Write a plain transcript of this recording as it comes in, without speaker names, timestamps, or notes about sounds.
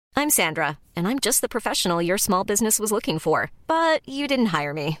I'm Sandra, and I'm just the professional your small business was looking for. But you didn't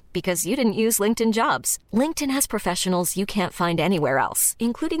hire me because you didn't use LinkedIn Jobs. LinkedIn has professionals you can't find anywhere else,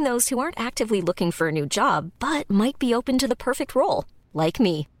 including those who aren't actively looking for a new job, but might be open to the perfect role, like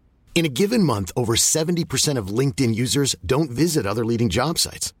me. In a given month, over 70% of LinkedIn users don't visit other leading job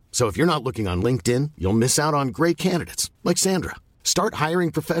sites. So if you're not looking on LinkedIn, you'll miss out on great candidates like Sandra. Start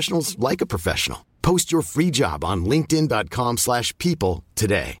hiring professionals like a professional. Post your free job on linkedin.com/people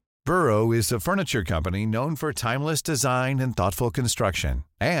today. Burrow is a furniture company known for timeless design and thoughtful construction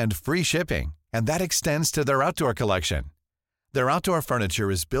and free shipping, and that extends to their outdoor collection. Their outdoor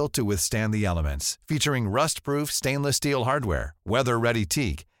furniture is built to withstand the elements, featuring rust-proof stainless steel hardware, weather-ready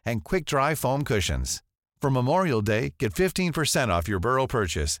teak, and quick-dry foam cushions. For Memorial Day, get 15% off your Burrow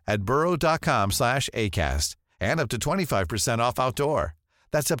purchase at burrow.com/acast and up to 25% off outdoor.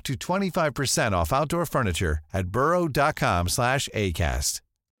 That's up to 25% off outdoor furniture at burrow.com/acast.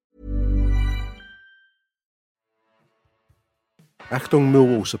 Achtung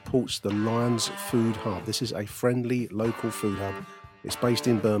Millwall supports the Lions Food Hub. This is a friendly local food hub. It's based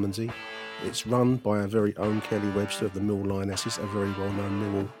in Bermondsey. It's run by our very own Kelly Webster of the Mill Lionesses, a very well-known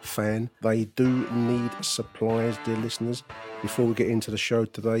Millwall fan. They do need supplies, dear listeners. Before we get into the show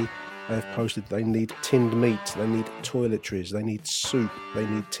today, they have posted they need tinned meat, they need toiletries, they need soup, they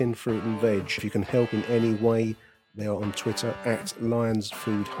need tinned fruit and veg. If you can help in any way, they are on Twitter at Lions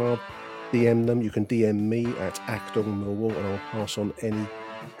Food Hub. DM them. You can DM me at Achtung Millwall, and I'll pass on any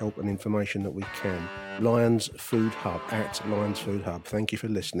help and information that we can. Lions Food Hub at Lions Food Hub. Thank you for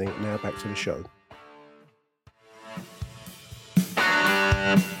listening. Now back to the show.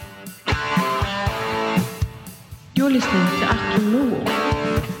 You're listening to Achtung Millwall,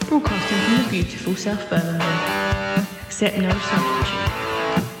 broadcasting from the beautiful South Birmingham. Accept no substitute.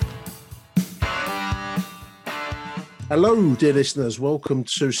 Hello, dear listeners. Welcome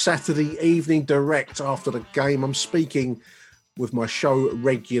to Saturday Evening Direct after the game. I'm speaking with my show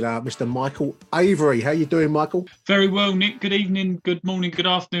regular, Mr. Michael Avery. How you doing, Michael? Very well, Nick. Good evening, good morning, good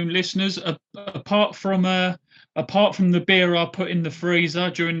afternoon, listeners. Apart from the beer I put in the freezer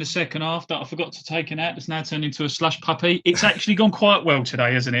during the second half that I forgot to take out, that's now turned into a slush puppy. It's actually gone quite well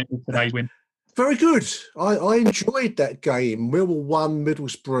today, hasn't it? With today's win. Very good. I enjoyed that game. Millwall 1,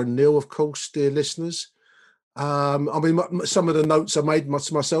 Middlesbrough 0, of course, dear listeners. Some of the notes I made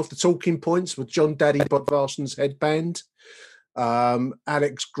to myself, the talking points were John Daddy Bodvarsson's headband,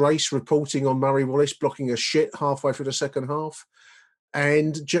 Alex Grace reporting on Murray Wallace blocking a shit halfway through the second half,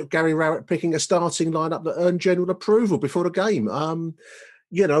 and Gary Rowett picking a starting lineup that earned general approval before the game.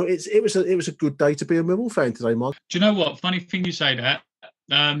 It was a good day to be a Millwall fan today, Mike. Do you know what? Funny thing you say that.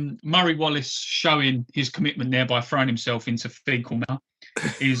 Murray Wallace showing his commitment there by throwing himself into fecal matter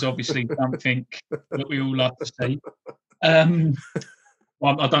is obviously something that we all like to see.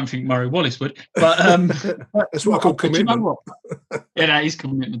 Well, I don't think Murray Wallace would, but that's what I call commitment. You know what? Yeah, that is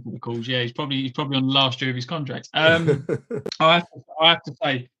commitment to the cause. Yeah, he's probably on the last year of his contract. I have to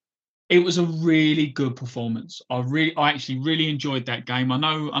say, it was a really good performance. I actually really enjoyed that game. I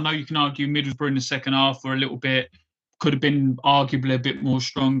know you can argue Middlesbrough in the second half were a little bit, could have been arguably a bit more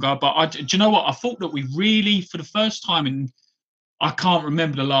stronger, but do you know what? I thought that we really, for the first time in, I can't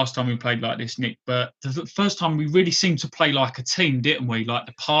remember the last time we played like this, Nick, but the first time we really seemed to play like a team, didn't we? Like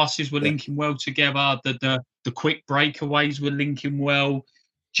the passes were linking well together, the quick breakaways were linking well.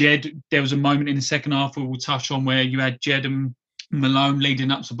 Jed, there was a moment in the second half where we'll touch on where you had Jed and Malone leading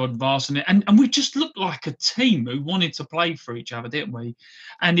up to Bodvarsson, and we just looked like a team who wanted to play for each other, didn't we?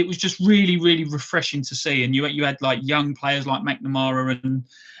 And it was just really, really refreshing to see. And you had like young players like McNamara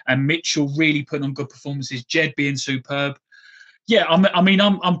and Mitchell really putting on good performances. Jed being superb. Yeah,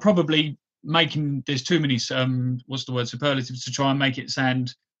 I'm probably making, there's too many superlatives to try and make it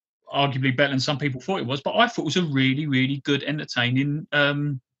sound arguably better than some people thought it was, but I thought it was a really, really good, entertaining,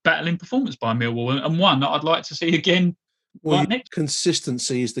 battling performance by Millwall, and one that I'd like to see again. Well,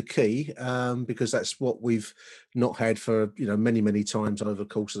 consistency is the key, because that's what we've not had for many, many times over the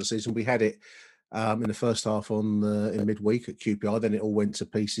course of the season. We had it in the first half in midweek at QPR, then it all went to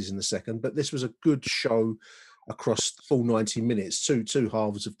pieces in the second. But this was a good show across the full 90 minutes, two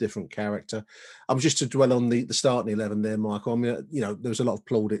halves of different character. Just to dwell on the starting 11 there, Michael. I mean, there was a lot of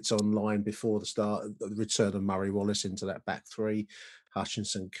plaudits online before the start, the return of Murray Wallace into that back three,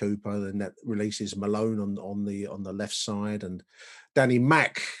 Hutchinson, Cooper, then that releases Malone on the left side, and Danny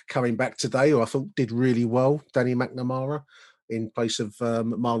Mack coming back today, who I thought did really well. Danny McNamara in place of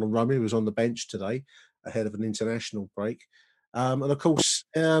Marlon Rumley, who was on the bench today ahead of an international break. And of course,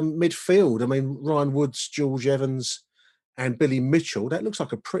 midfield. I mean, Ryan Woods, George Evans, and Billy Mitchell, that looks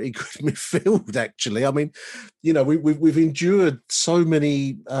like a pretty good midfield, actually. I mean, we've endured so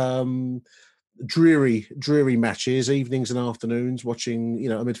many dreary matches, evenings and afternoons, watching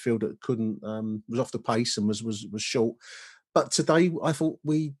a midfield that couldn't was off the pace and was short. But today, I thought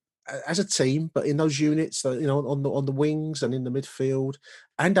we, as a team, but in those units, on the wings and in the midfield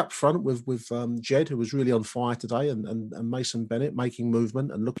and up front with Jed, who was really on fire today, and Mason Bennett making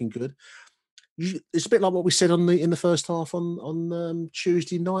movement and looking good. It's a bit like what we said in the first half on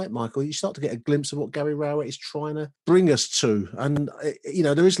Tuesday night, Michael. You start to get a glimpse of what Gary Rowett is trying to bring us to, and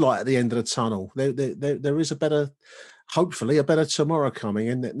there is light at the end of the tunnel. There is hopefully a better tomorrow coming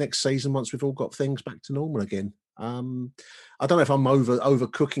in next season once we've all got things back to normal again. I don't know if I'm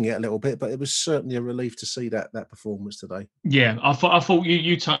overcooking it a little bit, but it was certainly a relief to see that performance today. Yeah, I thought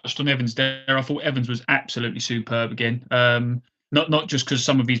you touched on Evans there. I thought Evans was absolutely superb again. Not just because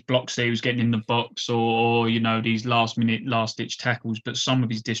some of his blocks there he was getting in the box or these last-ditch tackles, but some of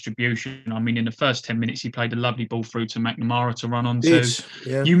his distribution. I mean, in the first 10 minutes, he played a lovely ball through to McNamara to run onto.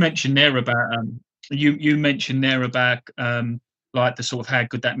 Yeah. You mentioned there about like the sort of how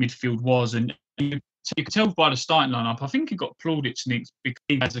good that midfield was, and so you could tell by the starting lineup. I think he got plaudits because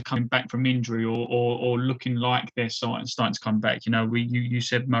he guys are coming back from injury or looking like they're starting to come back. You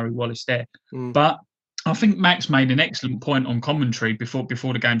said Murray Wallace there, but I think Max made an excellent point on commentary before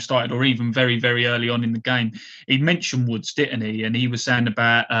the game started, or even very, very early on in the game. He mentioned Woods, didn't he? And he was saying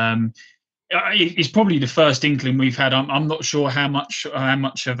about it's probably the first inkling we've had. I'm not sure how much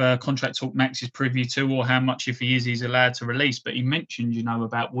of a contract talk Max is privy to, or how much, if he is, he's allowed to release. But he mentioned,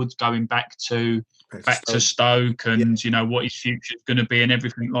 about Woods going back to Stoke and what his future is going to be and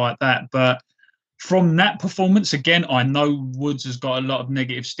everything like that. But from that performance, again, I know Woods has got a lot of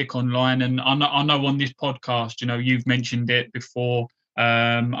negative stick online, and I know on this podcast, you've mentioned it before.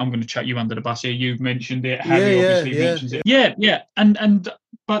 I'm going to chuck you under the bus here. You've mentioned it. Harry obviously mentions it. Yeah.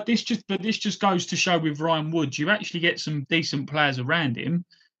 But this just goes to show with Ryan Woods, you actually get some decent players around him,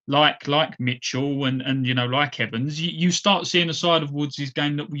 like Mitchell and like Evans. You start seeing a side of Woods'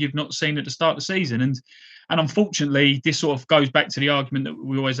 game that you've not seen at the start of the season, and unfortunately, this sort of goes back to the argument that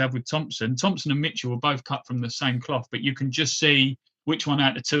we always have with Thompson. Thompson and Mitchell were both cut from the same cloth, but you can just see which one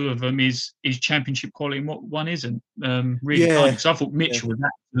out of the two of them is championship quality and what one isn't. Really kind. So I thought Mitchell was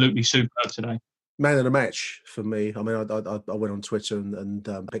absolutely superb today. Man of the match for me. I mean, I went on Twitter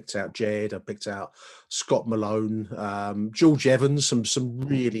and picked out Jed. I picked out Scott Malone, George Evans. Some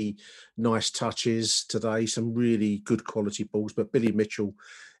really nice touches today. Some really good quality balls. But Billy Mitchell,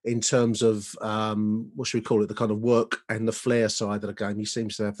 in terms of what should we call it, the kind of work and the flair side of the game, he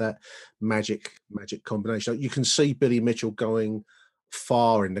seems to have that magic combination. You can see Billy Mitchell going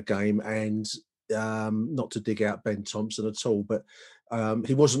far in the game, and not to dig out Ben Thompson at all, but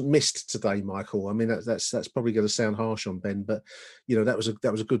he wasn't missed today, Michael. I mean, that's probably going to sound harsh on Ben, but that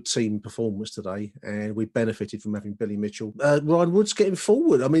was a good team performance today, and we benefited from having Billy Mitchell. Ryan Woods getting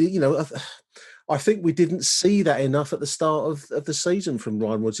forward. I mean, I think we didn't see that enough at the start of the season from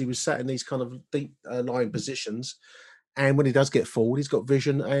Ryan Woods. He was sat in these kind of deep lying positions, and when he does get forward, he's got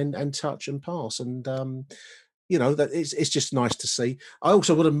vision and touch and pass, and that it's just nice to see. I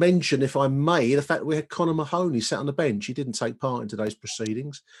also want to mention, if I may, the fact that we had Connor Mahoney sat on the bench. He didn't take part in today's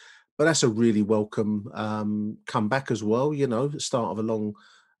proceedings, but that's a really welcome comeback as well. The start of a long,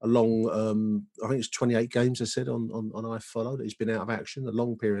 I think it's 28 games, I said on iFollow, that he's been out of action, a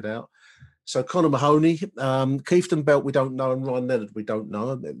long period out. So Connor Mahoney, Keithton Belt, we don't know, and Ryan Leonard, we don't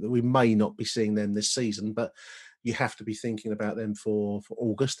know. We may not be seeing them this season, but you have to be thinking about them for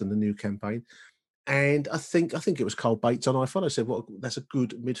August and the new campaign. And I think it was Carl Bates on iFollow said, "Well, that's a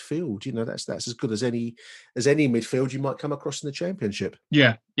good midfield. That's as good as any midfield you might come across in the Championship."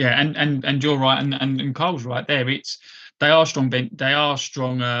 Yeah, and you're right, and Carl's right there. They are strong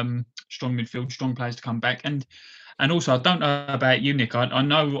midfield, strong players to come back, and also I don't know about you, Nick. I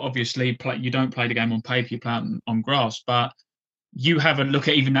know obviously you don't play the game on paper, you play on grass, but you have a look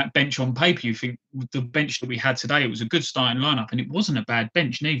at even that bench on paper. You think the bench that we had today, it was a good starting lineup, and it wasn't a bad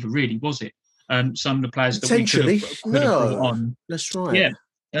bench, neither really was it. Some of the players that we could have brought on. That's right. Yeah,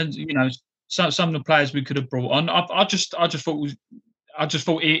 and some of the players we could have brought on. I just thought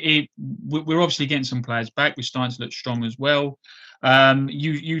we're obviously getting some players back. We're starting to look strong as well.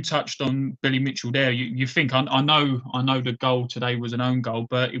 You touched on Billy Mitchell there. You think I know the goal today was an own goal,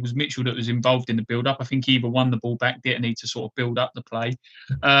 but it was Mitchell that was involved in the build up. I think he either won the ball back, didn't need to sort of build up the play,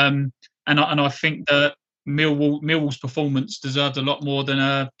 and I think that Millwall's performance deserved a lot more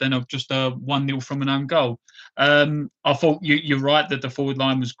than just a 1-0 from an own goal. I thought you're right that the forward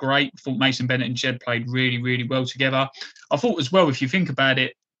line was great. I thought Mason Bennett and Jed played really, really well together. I thought as well, if you think about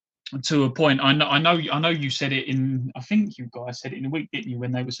it, to a point. I know you said it in. I think you guys said it in a week, didn't you?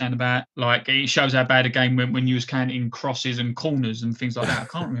 When they were saying about like it shows how bad a game went when you was counting crosses and corners and things like that. I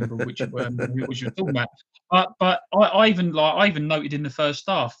can't remember which it was you were talking about. But I even noted in the first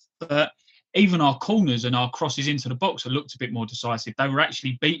half that even our corners and our crosses into the box looked a bit more decisive. They were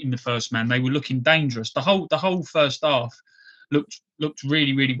actually beating the first man. They were looking dangerous. The whole first half looked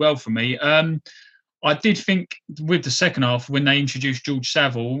really, really well for me. I did think with the second half, when they introduced George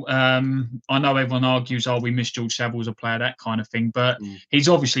Saville, I know everyone argues, oh, we miss George Saville as a player, that kind of thing, but he's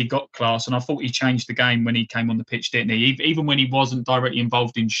obviously got class, and I thought he changed the game when he came on the pitch, didn't he? Even when he wasn't directly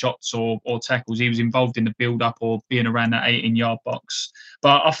involved in shots or tackles, he was involved in the build-up or being around that 18-yard box.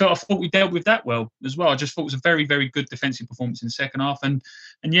 But I thought we dealt with that well as well. I just thought it was a very, very good defensive performance in the second half, and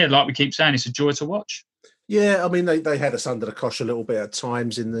yeah, like we keep saying, it's a joy to watch. Yeah, I mean, they had us under the cosh a little bit at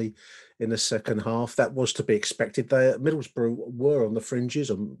times in the second half. That was to be expected. Middlesbrough were on the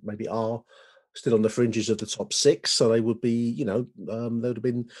fringes, or maybe are still on the fringes of the top six. So they would be, they would have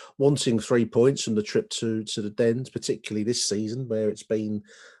been wanting 3 points from the trip to the Dens, particularly this season, where it's been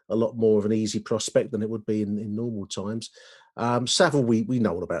a lot more of an easy prospect than it would be in normal times. Saville, we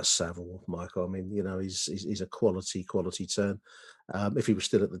know all about Saville, Michael. I mean, he's a quality turn. If he was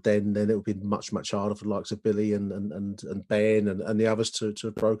still at the Den, then it would be much harder for the likes of Billy and Ben and the others to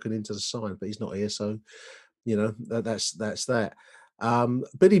have broken into the side. But he's not here, so that's that.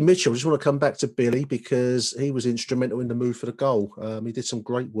 Billy Mitchell, I just want to come back to Billy because he was instrumental in the move for the goal. He did some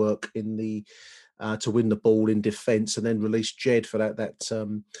great work in to win the ball in defence and then release Jed for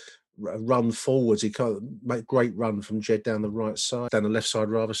that run forwards. He kind of made great run from Jed down the left side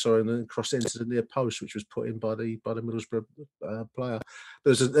rather, and then crossed into the near post, which was put in by the Middlesbrough player. There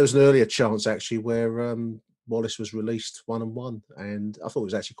was an earlier chance actually where Wallace was released 1-on-1, and I thought it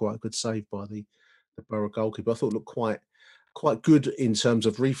was actually quite a good save by the Borough goalkeeper. I thought it looked quite good in terms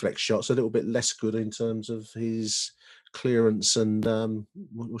of reflex shots, a little bit less good in terms of his clearance and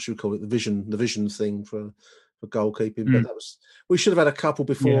what should we call it, the vision thing for goalkeeping. But we should have had a couple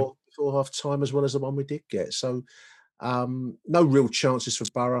before half time as well as the one we did get. So no real chances for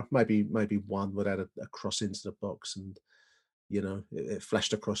Borough. Maybe one would add a cross into the box and it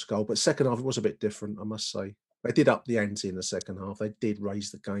flashed across goal. But second half it was a bit different, I must say. They did up the ante in the second half. They did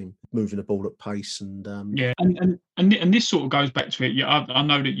raise the game, moving the ball at pace, and and this sort of goes back to it. Yeah, I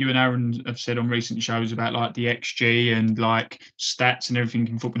know that you and Aaron have said on recent shows about like the XG and like stats and everything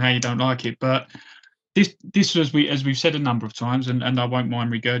in football and how you don't like it, but this was as we've said a number of times, and I won't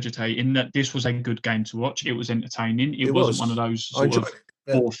mind regurgitating that this was a good game to watch. It was entertaining. It wasn't one of those sort of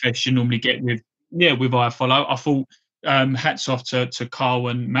four fish you normally get with iFollow. I thought hats off to Carl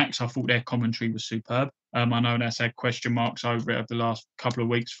and Max. I thought their commentary was superb. I know that's had question marks over it over the last couple of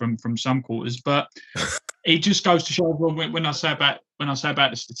weeks from some quarters, but it just goes to show when I say about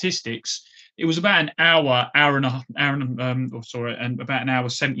the statistics, it was about an hour and about an hour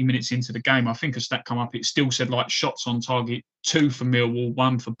 70 minutes into the game. I think a stat come up. It still said like shots on target 2 for Millwall,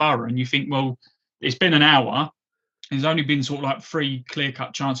 1 for Borough, and you think, well, it's been an hour. There's only been sort of like 3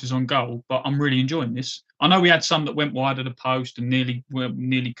 clear-cut chances on goal, but I'm really enjoying this. I know we had some that went wide of the post and nearly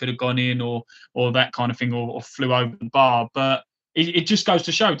could have gone in or that kind of thing, or flew over the bar. But it just goes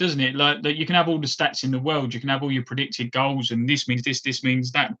to show, doesn't it? Like that you can have all the stats in the world, you can have all your predicted goals, and this means this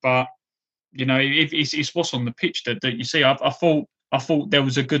means that. But it's what's on the pitch that you see. I thought there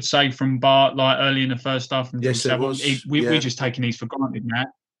was a good save from Bart like early in the first half. And yes, it was. We're just taking these for granted now.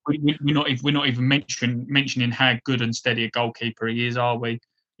 We're not even mentioning how good and steady a goalkeeper he is, are we?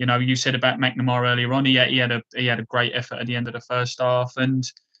 You said about McNamara earlier on. He had a great effort at the end of the first half, and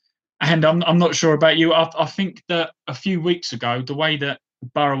I'm not sure about you. I think that a few weeks ago, the way that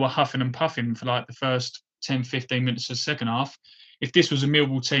Borough were huffing and puffing for like the first 10-15 minutes of the second half, if this was a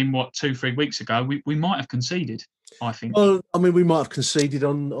Millwall team 2-3 weeks ago, we might have conceded. I think. Well, I mean, we might have conceded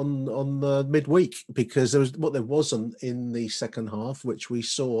on the midweek because there wasn't in the second half, which we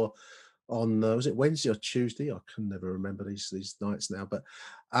saw on was it Wednesday or Tuesday? I can never remember these nights now. But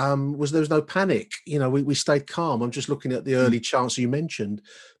there was no panic. We stayed calm. I'm just looking at the early chance you mentioned,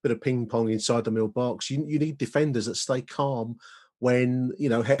 bit of ping pong inside the Mill box. You need defenders that stay calm when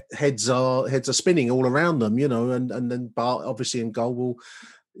heads are spinning all around them. And then Bart obviously in goal will.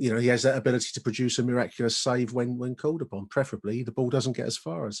 He has that ability to produce a miraculous save when called upon. Preferably, the ball doesn't get as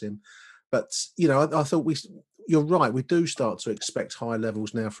far as him. But I thought you're right. We do start to expect high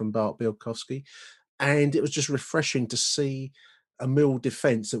levels now from Bart Bielkowski, and it was just refreshing to see a Mill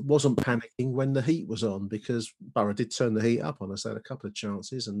defence that wasn't panicking when the heat was on, because Borough did turn the heat up on us. They had a couple of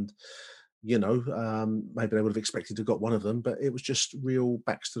chances, and maybe they would have expected to have got one of them, but it was just real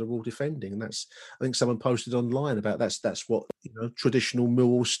backs to the wall defending, and that's, I think someone posted online about that's what traditional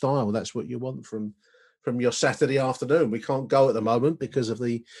Millwall style. That's what you want from your Saturday afternoon. We can't go at the moment because of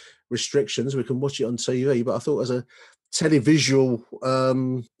the restrictions. We can watch it on TV, but I thought as a televisual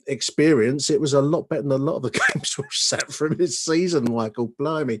experience, it was a lot better than a lot of the games we've sat through this season, Michael.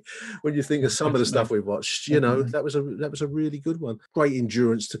 Blimey, when you think of some of the stuff we've watched, that was a really good one. Great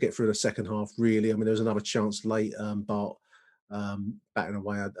endurance to get through the second half, really. I mean, there was another chance late, Bart batting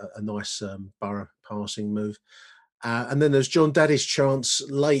away a nice Borough passing move. And then there's John Daddy's chance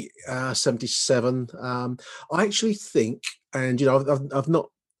late, 77. I actually think, and I've not,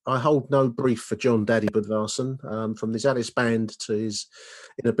 I hold no brief for John Daddy Budvarsson, from his Addis band to his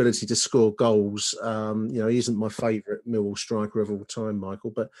inability to score goals. He isn't my favourite Millwall striker of all time, Michael,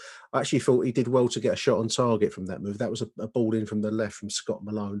 but I actually thought he did well to get a shot on target from that move. That was a ball in from the left from Scott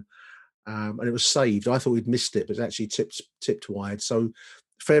Malone, and it was saved. I thought he'd missed it, but it's actually tipped wide. So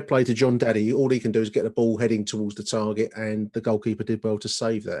fair play to John Daddy. All he can do is get the ball heading towards the target, and the goalkeeper did well to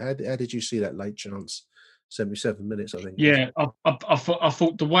save that. How did you see that late chance? 77 minutes, I think. Yeah, I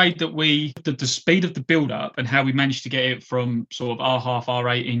thought the way that the speed of the build-up and how we managed to get it from sort of our half, our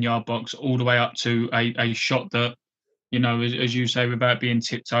 18-yard box all the way up to a shot that, as you say, without being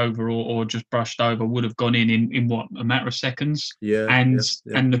tipped over or just brushed over, would have gone in what, a matter of seconds. Yeah. And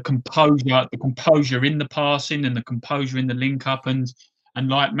the composure in the passing and the composure in the link-up and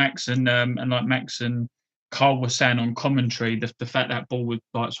like Max and Carl was saying on commentary, the fact that ball was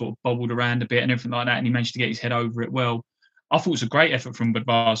like sort of bobbled around a bit and everything like that, and he managed to get his head over it well. I thought it was a great effort from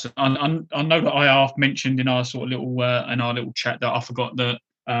Budvarsson. I know that I half mentioned in our sort of little chat that I forgot that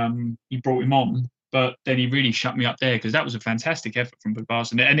he brought him on, but then he really shut me up there because that was a fantastic effort from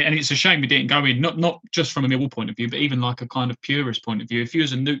Budvarsson. And it's a shame we didn't go in, not just from a Millwall point of view, but even like a kind of purist point of view. If you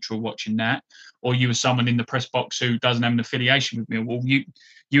was a neutral watching that, or you were someone in the press box who doesn't have an affiliation with Millwall,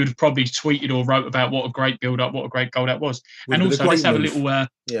 you would have probably tweeted or wrote about what a great build-up, what a great goal that was. And also, let's have a little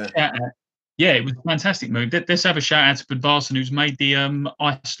shout out. Yeah, it was a fantastic move. Let's have a shout out to Budvarsson, who's made the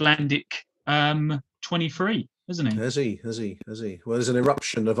Icelandic 23, hasn't he? Has he? Well, there's an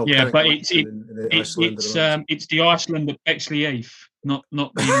eruption of volcanic but it's the Iceland of Bexley Heath, not the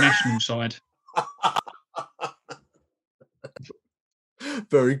national side.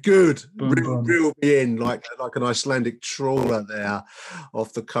 Very good. Real be in like an Icelandic trawler there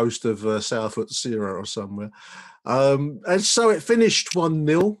off the coast of Southwood Sierra or somewhere. And so it finished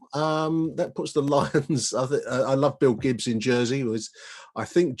 1-0. That puts the Lions. I love Bill Gibbs in Jersey. I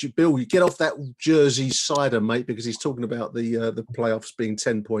think, Bill, you get off that Jersey cider, mate, because he's talking about the playoffs being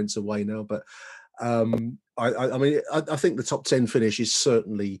 10 points away now. But I think the top 10 finish is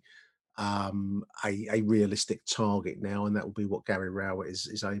certainly a realistic target now, and that will be what Gary Rowett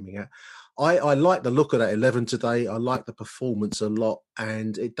is aiming at. I like the look of that 11 today. I like the performance a lot,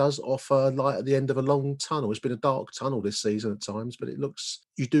 and it does offer light at the end of a long tunnel. It's been a dark tunnel this season at times, but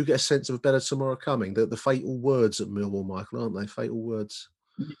you do get a sense of a better tomorrow coming. The fatal words at Millwall, Michael, aren't they? Fatal words.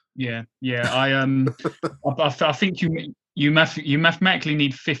 Yeah. I think you mathematically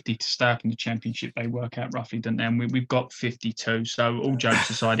need 50 to stay up in the Championship. They work out roughly, don't they? And we've got 52. So all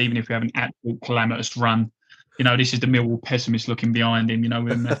jokes aside, even if we have an absolute calamitous run, this is the Millwall pessimist looking behind him.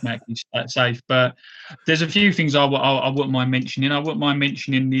 We're mathematically safe. But there's a few things I wouldn't mind mentioning. I wouldn't mind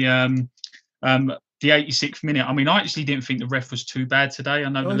mentioning the 86th minute. I mean, I actually didn't think the ref was too bad today.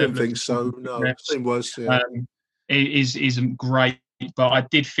 I don't think so. No, it was. Yeah. Isn't great. But I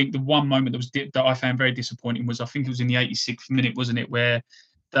did think the one moment that I found very disappointing was, I think it was in the 86th minute, wasn't it, where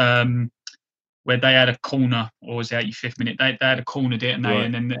they had a corner, or was the 85th minute? They had a corner, didn't they? Right.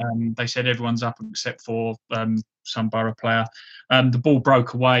 And then they said everyone's up except for some Borough player. The ball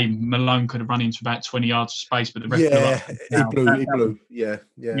broke away. Malone could have run into about 20 yards of space, but the ref he blew. Yeah.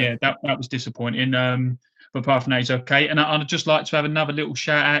 That was disappointing. But apart from that, it's okay. And I'd just like to have another little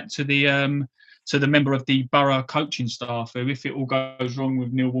shout out to the member of the Borough coaching staff, who, if it all goes wrong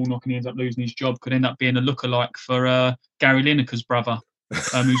with Neil Warnock and he ends up losing his job, could end up being a lookalike for Gary Lineker's brother,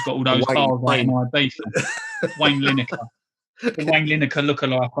 who's got all those files out in IB. Wayne Lineker. The Wayne Lineker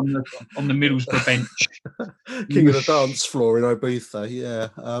lookalike on the Middlesbrough bench. King of the dance floor in Ibiza,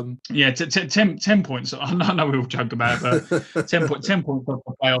 yeah. 10 points. I know we all joke about it, but 10 points off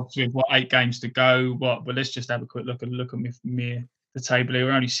the playoffs with 8 games to go. But let's just have a quick look at me. The table here,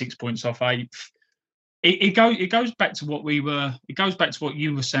 we're only 6 points off 8th. It goes back to what we were. It goes back to what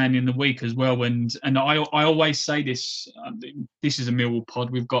you were saying in the week as well. And I always say this. This is a Millwall pod.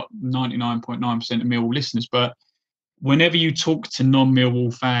 We've got 99.9% of Millwall listeners, but whenever you talk to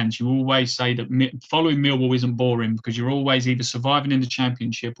non-Millwall fans, you always say that following Millwall isn't boring because you're always either surviving in the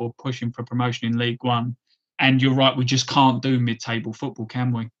Championship or pushing for promotion in League One. And you're right, we just can't do mid-table football,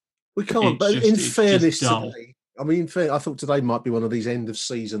 can we? We can't. But It's in just fairness dull. today, I mean, I thought today might be one of these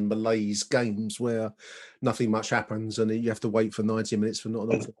end-of-season malaise games where nothing much happens and you have to wait for 90 minutes for not an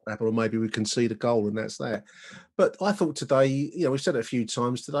awful lot to happen, or maybe we concede a goal and that's that. But I thought today, you know, we've said it a few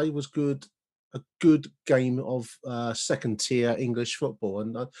times, today was good. A good game of second-tier English football,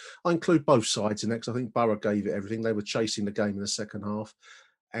 and I include both sides in that because I think Borough gave it everything. They were chasing the game in the second half,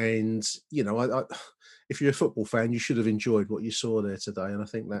 and you know, if you're a football fan, you should have enjoyed what you saw there today, and I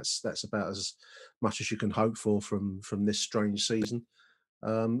think that's about as much as you can hope for from this strange season.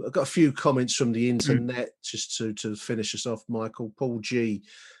 I've got a few comments from the internet just to finish us off, Michael. Paul G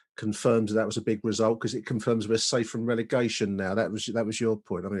confirms that was a big result because it confirms we're safe from relegation now. That was your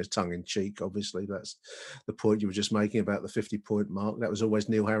point. I mean, it's tongue in cheek, obviously. That's the point you were just making about the 50-point mark. That was always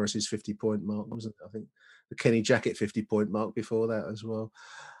Neil Harris's 50-point mark, wasn't it? I think the Kenny Jackett 50-point mark before that as well.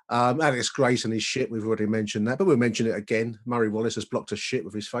 Alex Grace and his shit, we've already mentioned that, but we'll mention it again. Murray Wallace has blocked a shit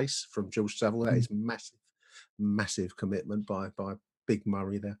with his face from George Savile. That is massive commitment by Big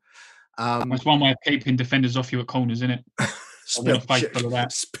Murray there. That's one way of keeping defenders off you at corners, isn't it? Spell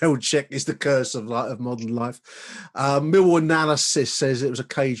check is the curse of modern life. Millwall Analysis says it was a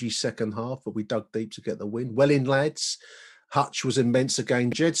cagey second half, but we dug deep to get the win. Well in, lads. Hutch was immense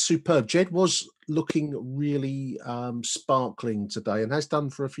again. Jed, superb. Jed was looking really sparkling today and has done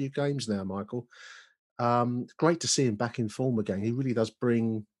for a few games now, Michael. Great to see him back in form again. He really does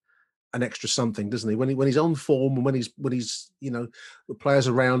bring an extra something, doesn't he? When he's on form and when he's you know, the players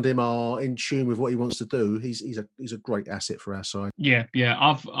around him are in tune with what he wants to do, he's a great asset for our side. Yeah.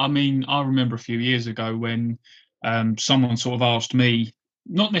 I remember a few years ago when someone sort of asked me,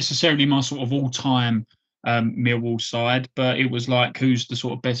 not necessarily my sort of all-time Millwall side, but it was like, who's the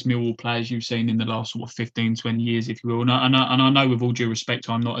sort of best Millwall players you've seen in the last sort of 15, 20 years, if you will. And I know, with all due respect,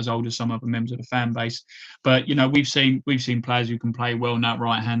 I'm not as old as some other members of the fan base, but you know, we've seen players who can play well on that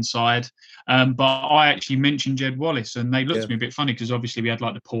right hand side. But I actually mentioned Jed Wallace, and they looked at me a bit funny because obviously we had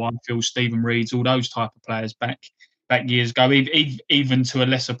like the Paul Arfield, Stephen Reeds, all those type of players back years ago, even to a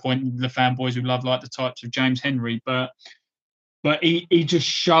lesser point, the fanboys who love like the types of James Henry, but he just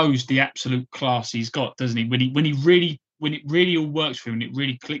shows the absolute class he's got, doesn't he? When it really all works for him, and it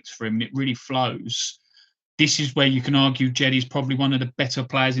really clicks for him, and it really flows. This is where you can argue Jed is probably one of the better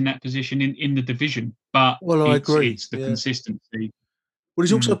players in that position in the division. But I agree. It's the consistency. Well,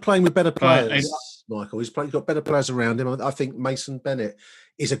 he's also playing with better players, Michael. He's got better players around him. I think Mason Bennett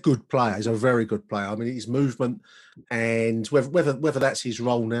is a good player. He's a very good player. I mean, his movement, and whether that's his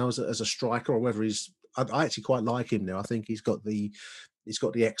role now as a striker, or whether he's, I actually quite like him now. I think he's got the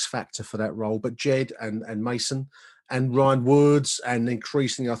X factor for that role. But Jed and Mason and Ryan Woods, and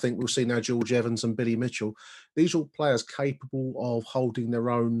increasingly, I think we'll see now George Evans and Billy Mitchell. These are all players capable of holding their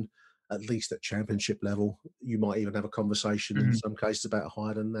own, at least at championship level. You might even have a conversation in some cases about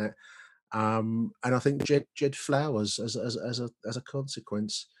higher than that. And I think Jed flowers as a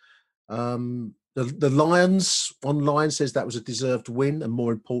consequence. The Lions online says that was a deserved win, and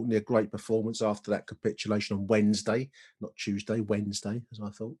more importantly, a great performance after that capitulation on Wednesday, not Tuesday, Wednesday, as I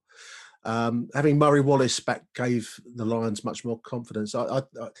thought. Having Murray Wallace back gave the Lions much more confidence. I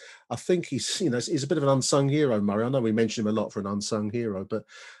think he's a bit of an unsung hero, Murray. I know we mention him a lot for an unsung hero, but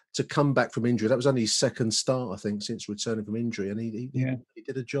to come back from injury, that was only his second start, I think, since returning from injury, and he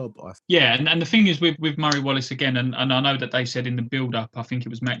did a job. Yeah, and the thing is with Murray Wallace again, and I know that they said in the build-up, I think it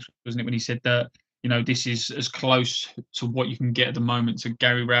was Max, wasn't it, when he said that, you know, this is as close to what you can get at the moment to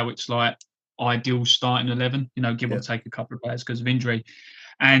Gary Rowett's like ideal starting 11, you know, give or take a couple of players because of injury.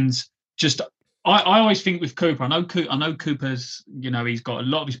 And just, I always think with Cooper, I know Cooper's, you know, he's got a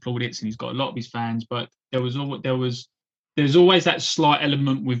lot of his plaudits and he's got a lot of his fans, but there's always that slight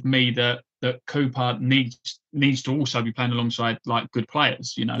element with me that Cooper needs to also be playing alongside like good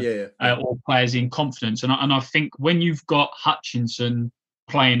players, you know, or players in confidence. And I think when you've got Hutchinson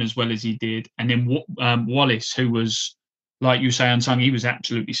playing as well as he did, and then Wallace, who was, like you say, unsung, he was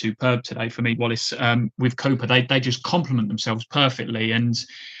absolutely superb today for me. Wallace with Cooper, they just complement themselves perfectly, and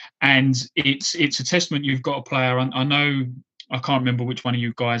it's a testament. You've got a player. I know, I can't remember which one of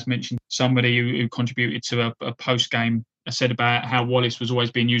you guys mentioned somebody who contributed to a post game. I said about how Wallace was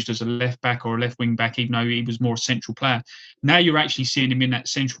always being used as a left back or a left wing back, even though he was more a central player. Now you're actually seeing him in that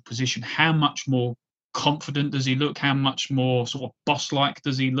central position. How much more confident does he look? How much more sort of boss-like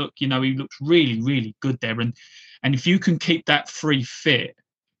does he look? You know, he looks really, really good there. And if you can keep that free fit,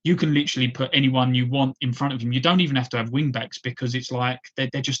 you can literally put anyone you want in front of him. You don't even have to have wing backs, because it's like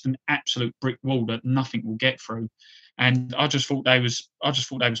they're just an absolute brick wall that nothing will get through. And I just thought they was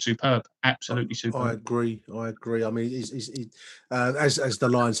superb, absolutely superb. I agree. I mean, as the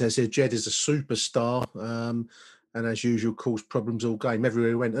line says here, Jed is a superstar, and as usual, caused problems all game everywhere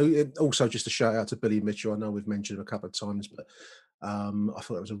he went. Also, just a shout out to Billy Mitchell. I know we've mentioned him a couple of times, but I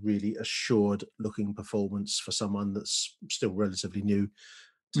thought it was a really assured-looking performance for someone that's still relatively new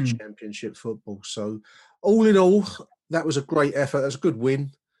to Championship football. So, all in all, that was a great effort. It was a good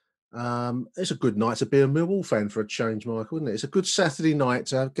win. It's a good night to be a Millwall fan for a change, Michael, isn't it? It's a good Saturday night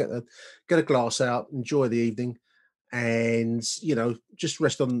to get a glass out, enjoy the evening, and just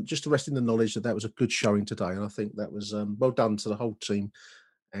rest in the knowledge that was a good showing today. And I think that was well done to the whole team,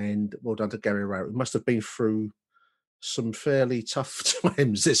 and well done to Gary Rowett. It must have been through some fairly tough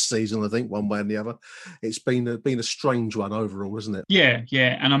times this season, I think, one way and the other. It's been a strange one overall, isn't it? Yeah,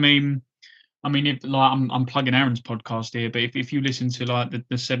 and I mean, if I'm plugging Aaron's podcast here, but if you listen to like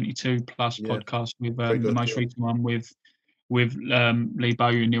the 72 plus podcast with the most recent one with Lee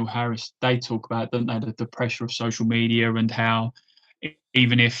Bowyer and Neil Harris, they talk about, don't they, the pressure of social media, and how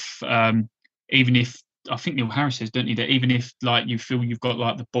even if I think Neil Harris says, don't you, that even if like you feel you've got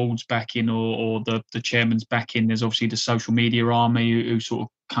like the board's back in or the chairman's back in, there's obviously the social media army who sort of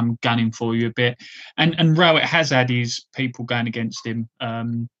come gunning for you a bit, and Rowett has had his people going against him.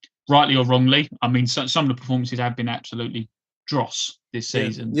 Rightly or wrongly. I mean, some of the performances have been absolutely dross this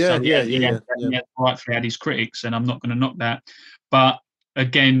season. Yeah. He has rightfully had his critics, and I'm not going to knock that. But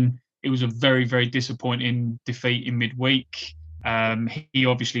again, it was a very, very disappointing defeat in midweek. He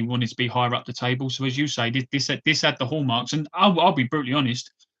obviously wanted to be higher up the table. So as you say, this had the hallmarks. And I'll be brutally honest,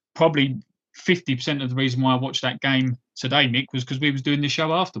 probably 50% of the reason why I watched that game today, Nick, was because we was doing the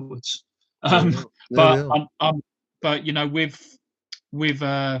show afterwards. But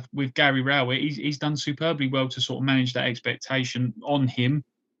with Gary Rowett, he's done superbly well to sort of manage that expectation on him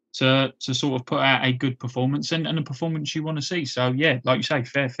to sort of put out a good performance and a performance you want to see. So yeah, like you say,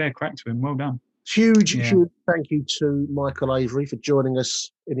 fair crack to him. Well done. Huge thank you to Michael Avery for joining us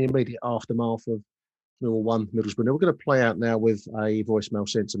in the immediate aftermath of Millwall 1, Middlesbrough. We're going to play out now with a voicemail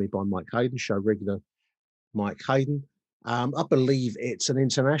sent to me by Mike Hayden, show regular Mike Hayden. I believe it's an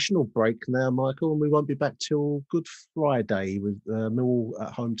international break now, Michael, and we won't be back till Good Friday with Millwall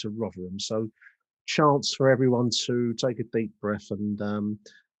at home to Rotherham. So, chance for everyone to take a deep breath and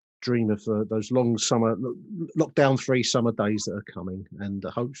dream of those long summer, lockdown-free summer days that are coming, and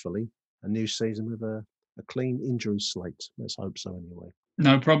hopefully a new season with a clean injury slate. Let's hope so, anyway.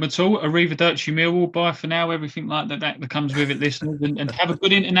 No problem at all. Arrivederci Millwall. Bye for now. Everything like that comes with it, listeners, and have a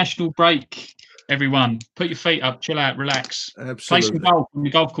good international break. Everyone, put your feet up, chill out, relax. Absolutely. Play some golf when the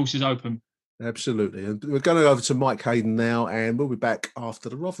golf course is open. Absolutely. And we're going to go over to Mike Hayden now, and we'll be back after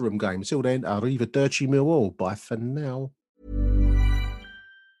the Rotherham game. Until then, arrivederci Millwall. Bye for now.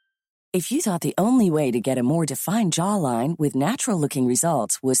 If you thought the only way to get a more defined jawline with natural-looking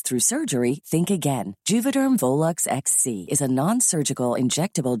results was through surgery, think again. Juvederm Volux XC is a non-surgical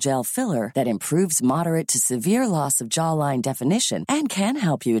injectable gel filler that improves moderate to severe loss of jawline definition and can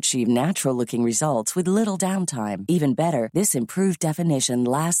help you achieve natural-looking results with little downtime. Even better, this improved definition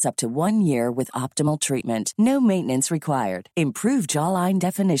lasts up to 1 year with optimal treatment. No maintenance required. Improve jawline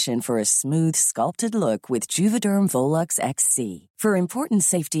definition for a smooth, sculpted look with Juvederm Volux XC. For important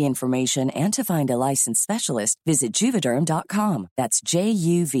safety information and to find a licensed specialist, visit Juvederm.com. That's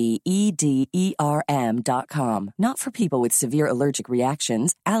JUVEDERM.com. Not for people with severe allergic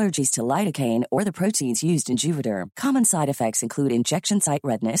reactions, allergies to lidocaine, or the proteins used in Juvederm. Common side effects include injection site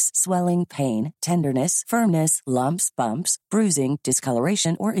redness, swelling, pain, tenderness, firmness, lumps, bumps, bruising,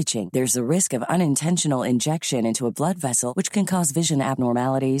 discoloration, or itching. There's a risk of unintentional injection into a blood vessel, which can cause vision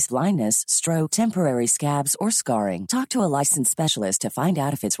abnormalities, blindness, stroke, temporary scabs, or scarring. Talk to a licensed specialist to find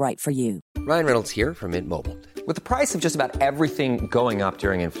out if it's right for you. Ryan Reynolds here from Mint Mobile. With the price of just about everything going up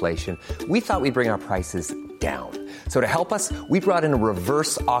during inflation, we thought we'd bring our prices down. So to help us, we brought in a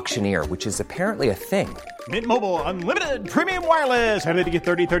reverse auctioneer, which is apparently a thing. Mint Mobile Unlimited Premium Wireless. How to get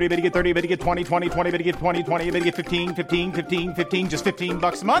 30, 30, bit to get 30, bit to get 20, 20, 20, bit to get 20, 20, bit to get 15, 15, 15, 15, just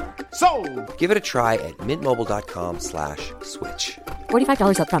 $15 a month? Sold! Give it a try at mintmobile.com/switch.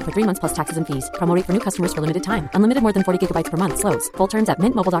 $45 up front for 3 months plus taxes and fees. Promo rate for new customers for limited time. Unlimited more than 40 gigabytes per month. Slows full terms at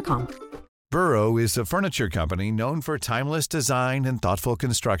mintmobile.com. Burrow is a furniture company known for timeless design and thoughtful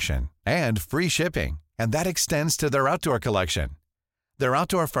construction, and free shipping, and that extends to their outdoor collection. Their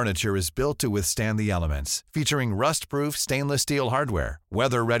outdoor furniture is built to withstand the elements, featuring rust-proof stainless steel hardware,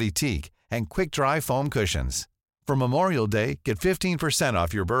 weather-ready teak, and quick-dry foam cushions. For Memorial Day, get 15%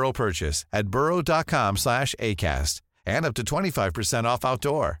 off your Burrow purchase at burrow.com/ACAST and up to 25% off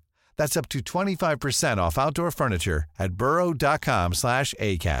outdoor. That's up to 25% off outdoor furniture at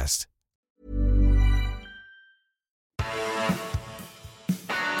burrow.com/ACAST.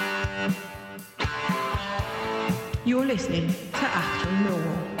 You're listening to After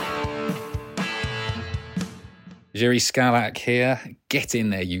Millwall. Jiří Skalák here. Get in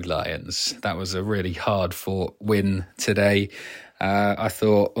there, you Lions. That was a really hard-fought win today. I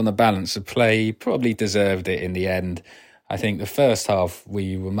thought on the balance of play, probably deserved it in the end. I think the first half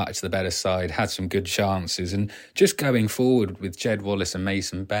we were much the better side, had some good chances, and just going forward with Jed Wallace and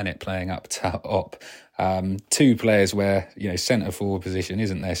Mason Bennett playing up top, two players where centre forward position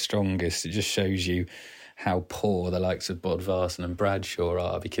isn't their strongest. It just shows you how poor the likes of Bodvarsson and Bradshaw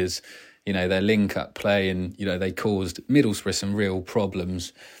are, because their link up play and they caused Middlesbrough some real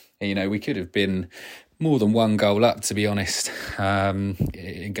problems. We could have been more than one goal up, to be honest,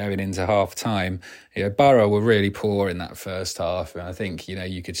 going into half time. Borough were really poor in that first half, and I think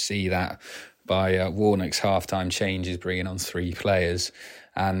you could see that by Warnock's half-time changes, bringing on three players,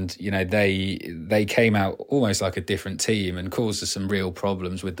 and they came out almost like a different team and caused us some real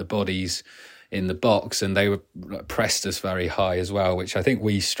problems with the bodies in the box, and they were pressed us very high as well, which I think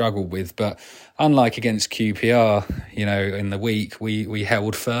we struggled with. But unlike against QPR, in the week we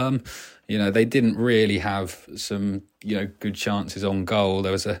held firm. They didn't really have some, good chances on goal.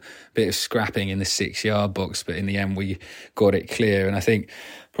 There was a bit of scrapping in the 6-yard box, but in the end we got it clear. And I think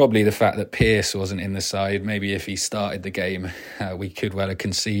probably the fact that Pearce wasn't in the side, maybe if he started the game, we could well have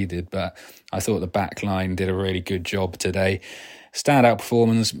conceded. But I thought the back line did a really good job today. Standout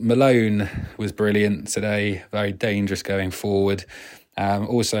performance, Malone was brilliant today, very dangerous going forward.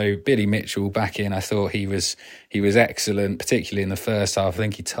 Also, Billy Mitchell back in. I thought he was excellent, particularly in the first half. I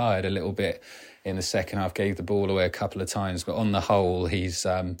think he tired a little bit in the second half, gave the ball away a couple of times. But on the whole, he's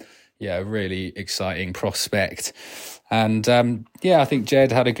a really exciting prospect. And I think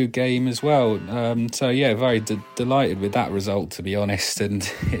Jed had a good game as well. Very delighted with that result, to be honest. And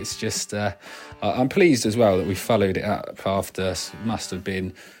it's just, I'm pleased as well that we followed it up after, must have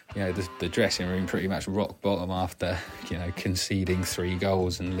been, the dressing room pretty much rock bottom after, conceding 3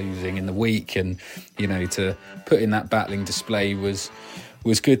 goals and losing in the week. And, to put in that battling display was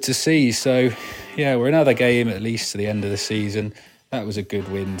good to see. So, we're another game at least to the end of the season. That was a good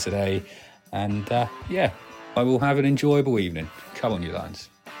win today. And, I will have an enjoyable evening. Come on, you Lions.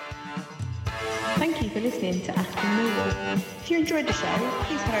 Thank you for listening to After Millwall. If you enjoyed the show,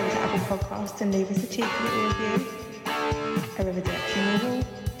 please head over to Apple Podcasts and leave us a cheeky little review. Arrivederci Millwall.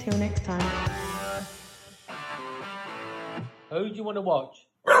 Till next time. Who do you want to watch?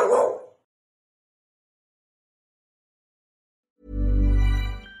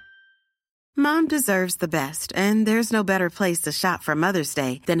 Mom deserves the best, and there's no better place to shop for Mother's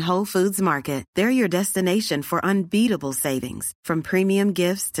Day than Whole Foods Market. They're your destination for unbeatable savings, from premium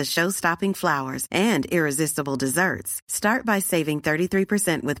gifts to show-stopping flowers and irresistible desserts. Start by saving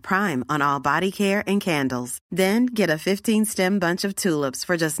 33% with Prime on all body care and candles. Then get a 15-stem bunch of tulips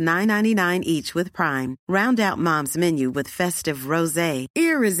for just $9.99 each with Prime. Round out Mom's menu with festive rosé,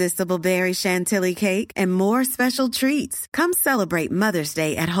 irresistible berry chantilly cake, and more special treats. Come celebrate Mother's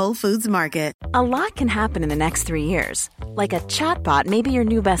Day at Whole Foods Market. A lot can happen in the next 3 years. Like a chatbot may be your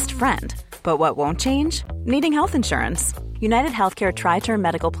new best friend. But what won't change? Needing health insurance. United Healthcare Tri-Term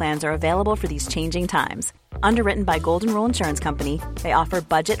Medical Plans are available for these changing times. Underwritten by Golden Rule Insurance Company, they offer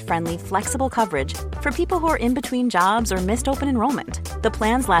budget-friendly, flexible coverage for people who are in between jobs or missed open enrollment. The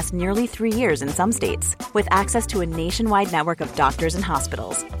plans last nearly 3 years in some states, with access to a nationwide network of doctors and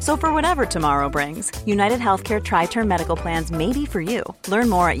hospitals. So for whatever tomorrow brings, United Healthcare Tri-Term Medical Plans may be for you. Learn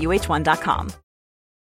more at uh1.com.